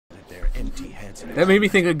That made me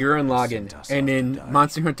think of Gurren Lagann. And in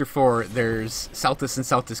Monster Hunter 4, there's Celtis and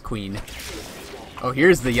Celtis Queen. Oh,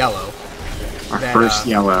 here's the yellow. Our first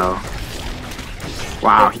yellow.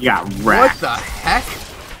 Wow, he got wrecked. What the heck?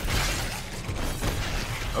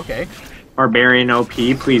 Okay. Barbarian OP,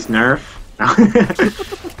 please nerf.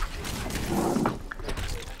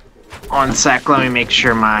 One sec, let me make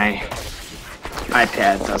sure my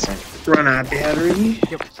iPad doesn't run out of battery.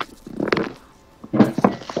 Yep.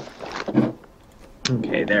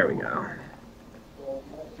 Okay, there we go.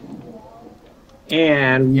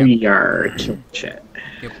 And we are killing shit.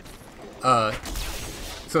 Yep.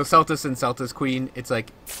 So Celtis and Celtis Queen, it's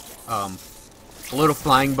like a little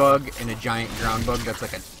flying bug and a giant ground bug that's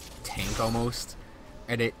like a tank almost.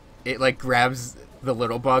 And it like grabs the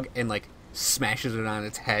little bug and like smashes it on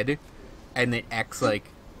its head, and it acts like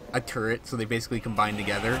a turret, so they basically combine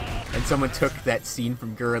together. And someone took that scene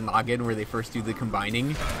from Gurren Lagann where they first do the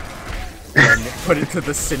combining and put it to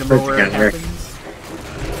the cinema where it happens.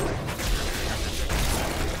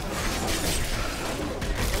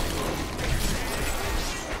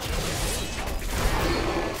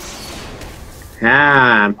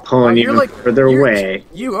 Ah, I'm pulling you like, further away.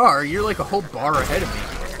 You're like a whole bar ahead of me.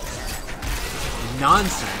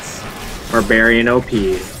 Nonsense. Barbarian OP.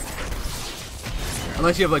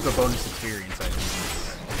 Unless you have like a bonus experience, I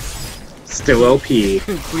think. Still OP.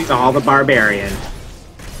 It's all the barbarian.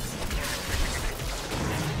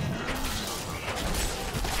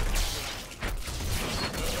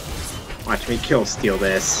 Watch me kill steal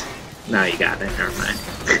this. No, you got it. Never mind.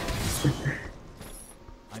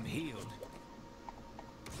 I'm healed.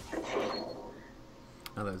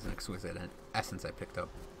 Oh, that was an exquisite essence I picked up.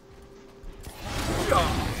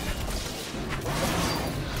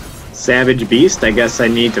 Savage Beast, I guess I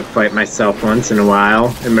need to fight myself once in a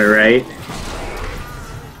while. Am I right?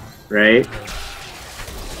 Right?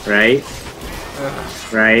 Right?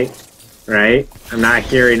 Right? Right? I'm not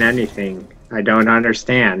hearing anything. I don't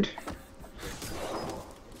understand.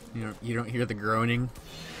 You don't hear the groaning?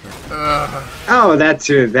 Oh, that's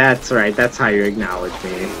right. That's how you acknowledge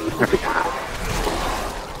me. I forgot.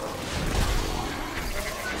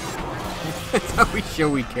 That's how we show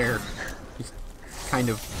we care. Just kind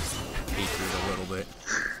of hatred a little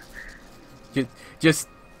bit. Just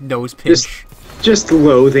nose pinch. Just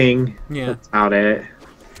loathing. Yeah. That's about it.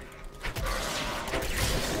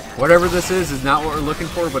 Whatever this is not what we're looking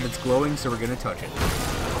for, but it's glowing, so we're gonna touch it.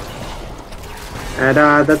 And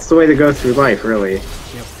that's the way to go through life, really.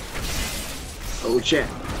 Yep. Oh shit.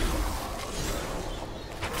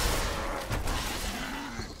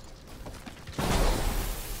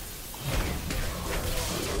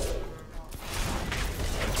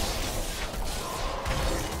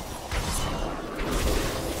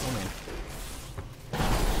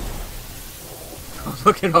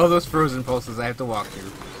 Look at all those frozen pulses I have to walk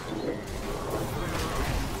through.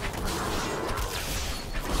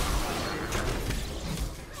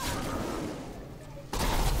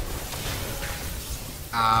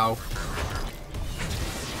 Ow.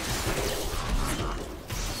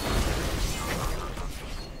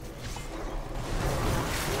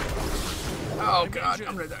 Oh god,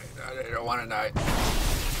 I'm gonna die. I don't want to die.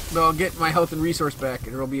 No, I'll get my health and resource back,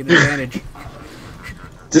 and it'll be an advantage.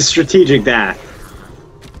 Just strategic death.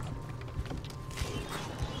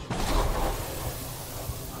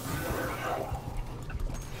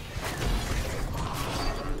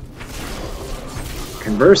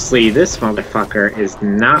 Conversely, this motherfucker is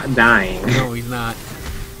not dying. No, he's not.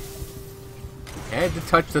 I had to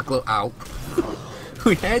touch the glow. Ow.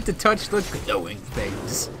 We had to touch the glowing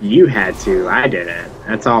things. You had to. I didn't.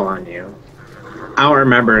 That's all on you. I don't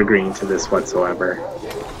remember agreeing to this whatsoever.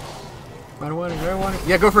 I don't want it. I don't want it.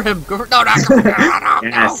 Yeah, go for him. Go for no, no, no, no, no.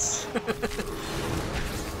 Yes.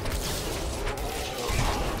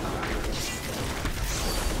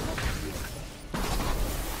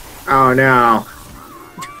 Oh no.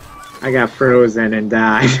 I got frozen and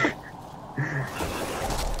died.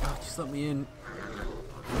 Oh, just let me in.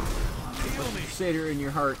 Let me sit her in your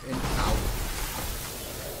heart and ow.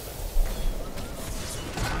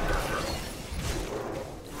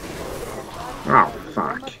 Oh,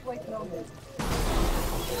 fuck.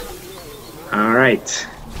 Alright.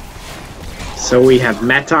 So we have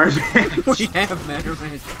met our match. We have met our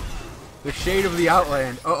match. The shade of the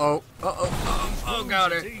Outland. Uh-oh. Uh-oh. Uh-oh. Oh,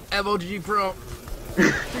 got it. MLG Pro.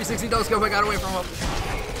 360 no scope. I got away from him.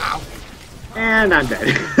 Ow. And I'm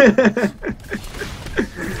dead.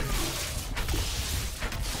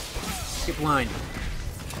 Skip line.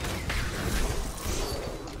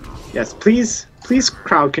 Yes, please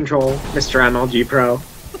crowd control, Mr. MLG Pro.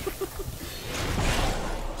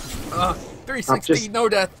 360, no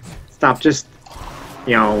death. Stop just,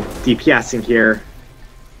 DPSing here.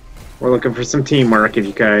 We're looking for some teamwork if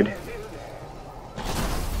you could.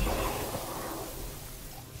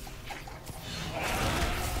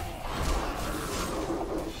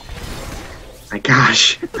 My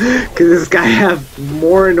gosh, could this guy have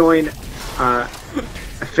more annoying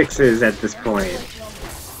fixes at this point?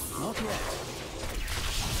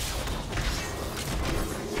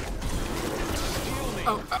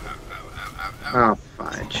 Oh,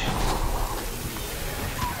 fudge.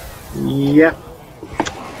 Yep.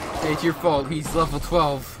 Hey, it's your fault. He's level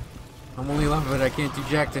 12. I'm only 11. I can't do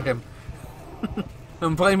jack to him.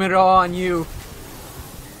 I'm blaming it all on you.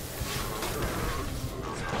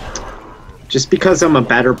 Just because I'm a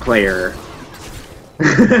better player.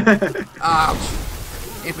 Ouch.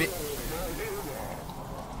 Damn it.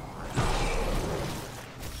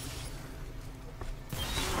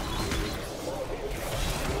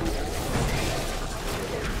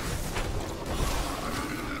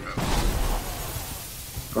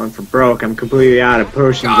 Going for broke. I'm completely out of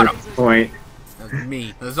potions Got at him. this point. That's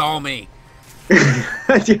me. That's all me.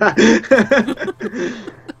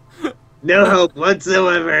 No hope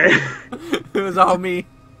whatsoever. It was all me.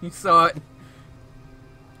 You saw it.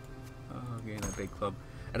 Oh, okay, that big club.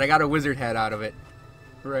 And I got a wizard hat out of it.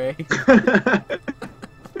 Hooray.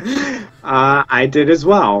 I did as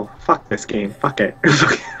well. Fuck this game. Fuck it.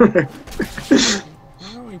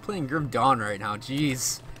 Why are we playing Grim Dawn right now?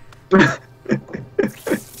 Jeez.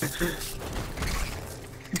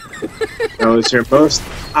 That was your most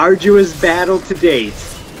arduous battle to date.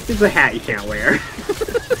 It's a hat you can't wear.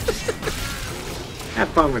 Have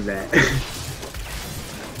fun with that.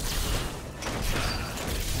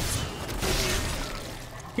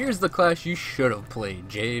 Here's the class you should have played,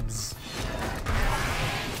 Jabes.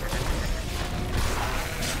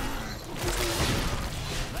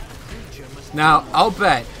 Now, I'll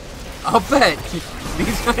bet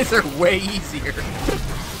these guys are way easier.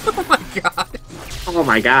 Oh my god. Oh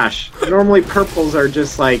my gosh. Normally purples are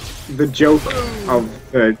just like the joke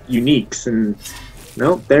of the uniques, and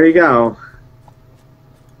nope, there you go.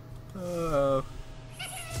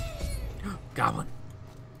 Goblin.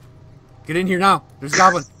 Get in here now. There's a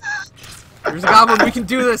goblin. There's a goblin. We can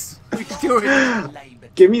do this. We can do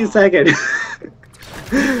it. Give me a second.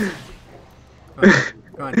 Come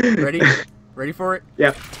on. Ready? Ready for it?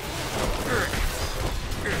 Yep.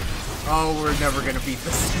 Oh, we're never gonna beat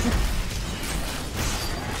this.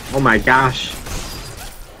 Oh my gosh.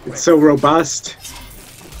 It's so robust.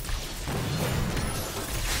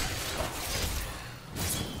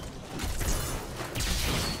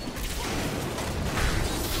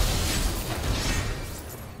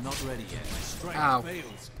 Not ready yet. My strength Ow.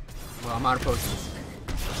 fails. Well, I'm out of potions.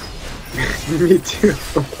 Me too.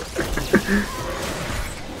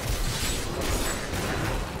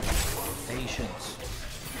 Patience.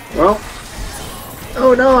 Well.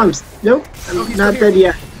 Oh no, nope, Oh, I'm he's not still dead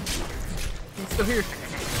yet. He's still here.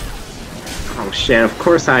 Oh shit, of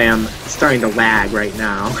course I am starting to lag right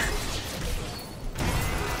now.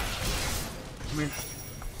 Come here.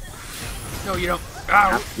 No, you don't.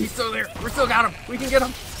 Ow, he's still there. We're still got him. We can get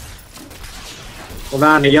him. Hold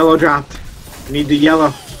on, the yellow dropped. I need the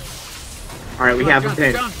yellow. Alright, we Come on, have him John,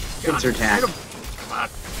 pinned. John, Pincer John, attack. hit him. Come on.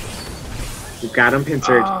 We've got him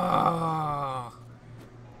pincered. Oh.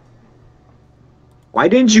 Why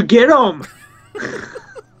didn't you get him?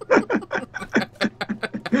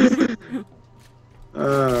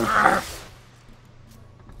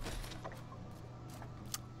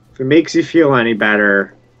 If it makes you feel any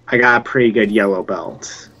better, I got a pretty good yellow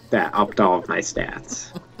belt that upped all of my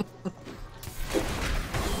stats.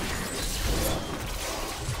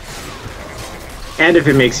 And if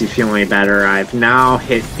it makes you feel any better, I've now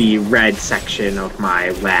hit the red section of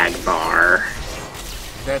my lag bar.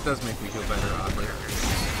 That does make me feel better, oddly.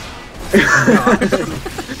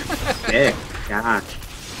 Sick. Gosh.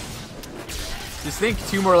 Just think,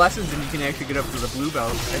 2 more lessons and you can actually get up to the blue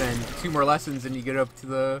belt, and then 2 more lessons and you get up to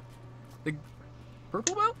the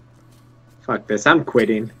purple belt? Fuck this, I'm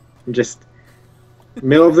quitting. I'm just...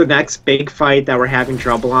 Middle of the next big fight that we're having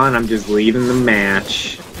trouble on, I'm just leaving the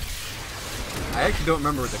match. I actually don't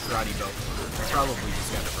remember what the karate belt was. I probably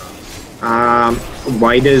just got it wrong.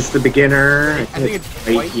 White is the beginner. I think it's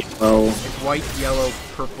white, yellow. It's white, yellow,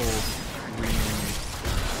 purple, green,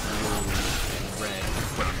 blue, red,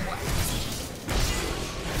 brown, black.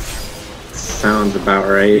 Sounds about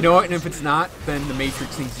right. You know what? And if it's not, then the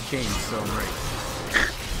Matrix needs to change, so I'm right.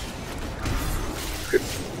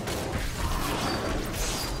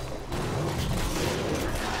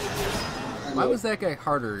 Why was that guy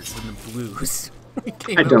harder than the blues?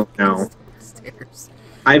 I don't know. Stairs.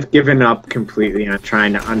 I've given up completely on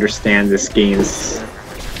trying to understand this game's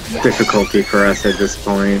difficulty for us at this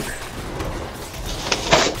point.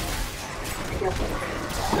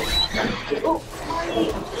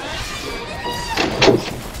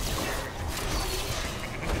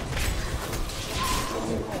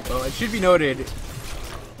 Well, it should be noted.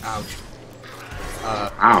 Ouch.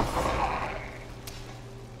 Ow.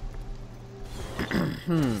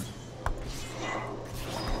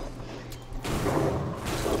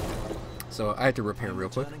 So I had to repair real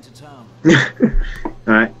quick. Returning to town.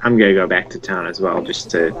 Alright, I'm gonna go back to town as well, just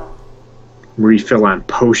to refill on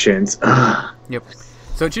potions. Ugh. Yep.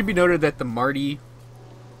 So it should be noted that the Marty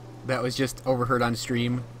that was just overheard on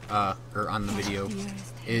stream, or on the video,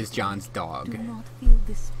 is John's dog. Do not feel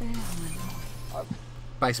despair, my lord.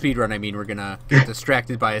 By speedrun, I mean we're gonna get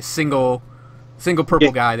distracted by a single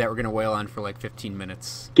purple guy that we're gonna wail on for like 15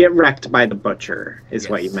 minutes. Get wrecked by the butcher, is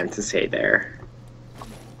what you Yes. meant to say there.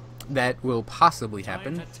 That will possibly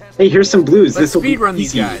happen. Hey, here's some blues. Let's This will be speedrun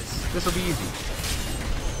these easy. guys. This will be easy.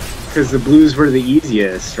 Because the blues were the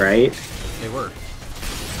easiest, right? They were.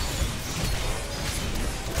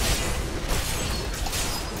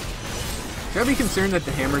 Should I be concerned that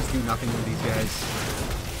the hammers do nothing with these guys?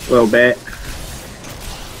 A little bit.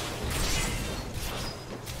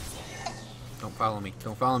 Don't follow me.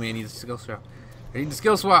 Don't follow me. I need a skill swap. I need the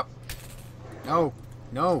skill swap. No.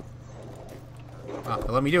 No. Oh,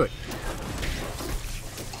 let me do it.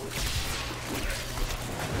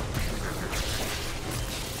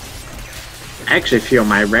 I actually feel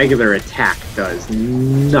my regular attack does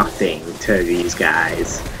nothing to these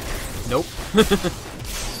guys. Nope.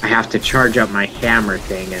 I have to charge up my hammer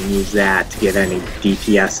thing and use that to get any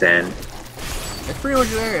DPS in. That's pretty much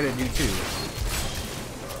what I gotta do too.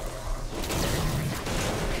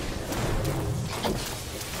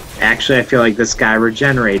 Actually, I feel like this guy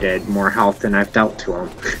regenerated more health than I've dealt to him.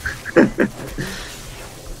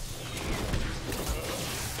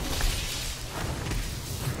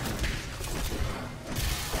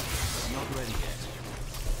 Not ready yet.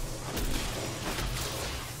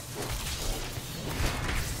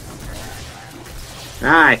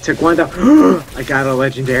 Ah, I took one down. I got a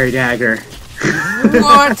legendary dagger.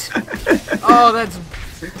 What? Oh, that's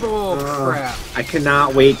bull crap. I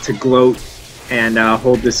cannot wait to gloat and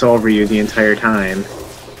hold this over you the entire time.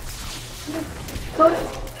 Coda.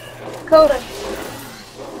 Coda.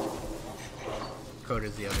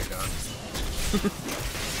 Coda's the other dog.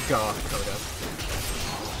 Dog, Coda.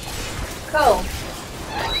 Co.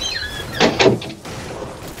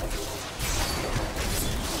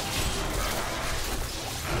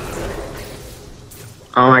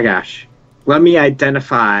 Oh my gosh. Let me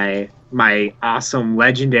identify my awesome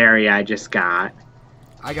legendary I just got.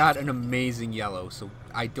 I got an amazing yellow, so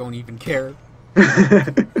I don't even care.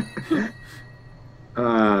 Fucker.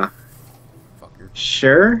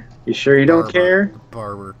 Sure? You sure you don't care?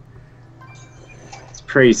 Barber. It's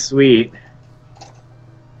pretty sweet.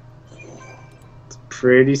 It's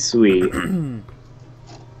pretty sweet.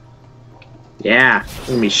 Yeah,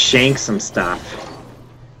 let me shank some stuff.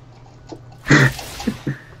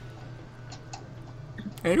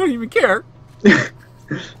 I don't even care.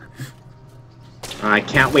 I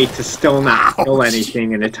can't wait to still not kill Ouch.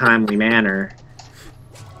 anything in a timely manner.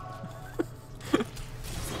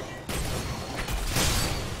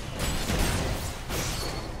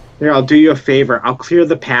 Here, I'll do you a favor. I'll clear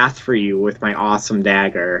the path for you with my awesome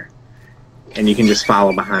dagger. And you can just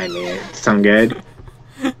follow behind me. Sound good?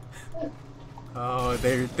 Oh,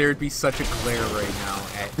 there'd be such a glare right now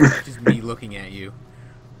at just me looking at you.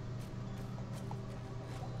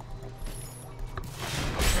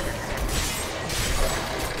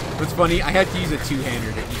 What's funny, I had to use a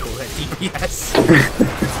two-hander to equal that DPS.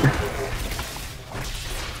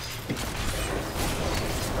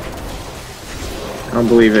 I don't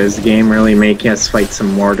believe it. Is the game really making us fight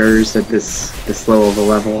some mortars at this low of a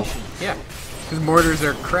level? Yeah, because mortars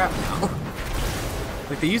are crap now.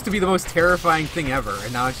 Like, they used to be the most terrifying thing ever,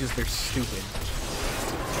 and now it's just they're stupid.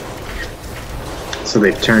 So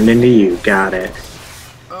they've turned into you. Got it.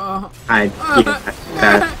 Yeah,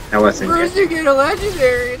 That wasn't First good. you get a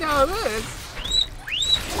legendary, now this.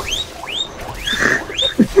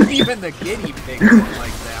 Even the guinea pig didn't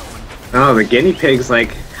like that one. Oh, the guinea pig's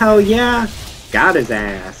like, hell yeah, got his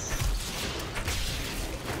ass.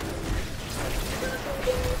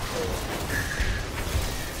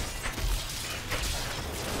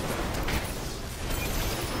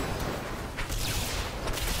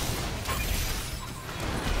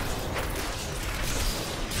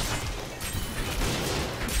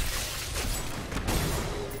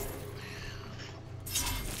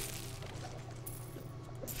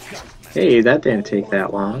 Hey, that didn't take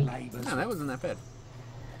that long. No, that wasn't that bad.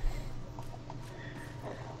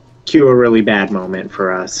 Cue a really bad moment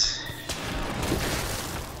for us.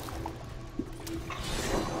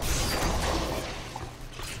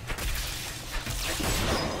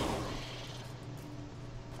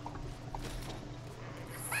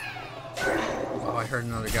 Oh, I heard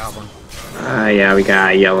another goblin. Yeah, we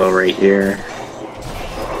got yellow right here.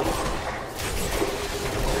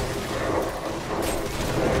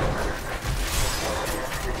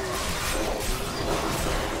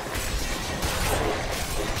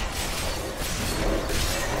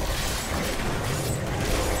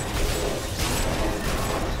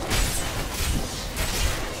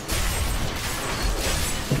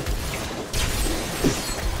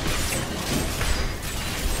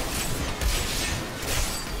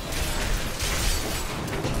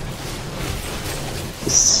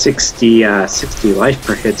 $60 life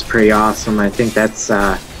per hit's pretty awesome. I think that's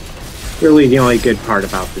really the only good part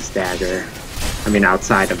about this dagger. I mean,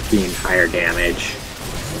 outside of being higher damage.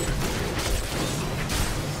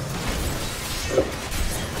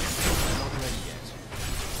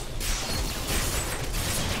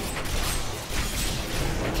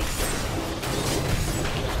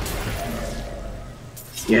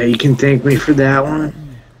 Yeah, you can thank me for that one.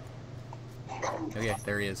 Oh yeah,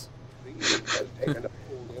 there he is.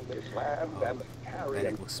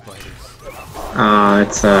 Pathetic with spiders.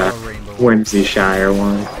 It's a Rainbow. Whimsyshire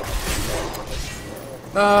one.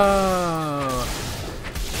 Oh,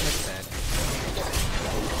 that's bad.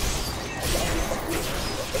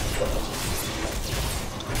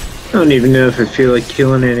 I don't even know if I feel like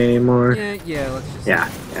killing it anymore. Yeah, let's just. Yeah,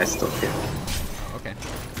 I still do. Oh, okay.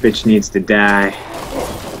 Bitch needs to die.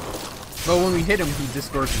 But when we hit him, he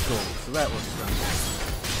disgorges gold, so that works for us.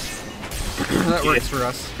 That works for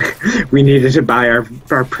us. We needed to buy our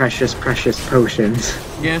precious potions.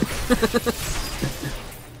 Yeah. Not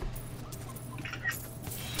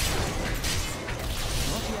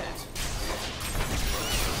yet.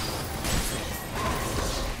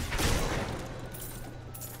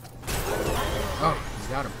 Oh, he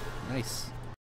got him. Nice.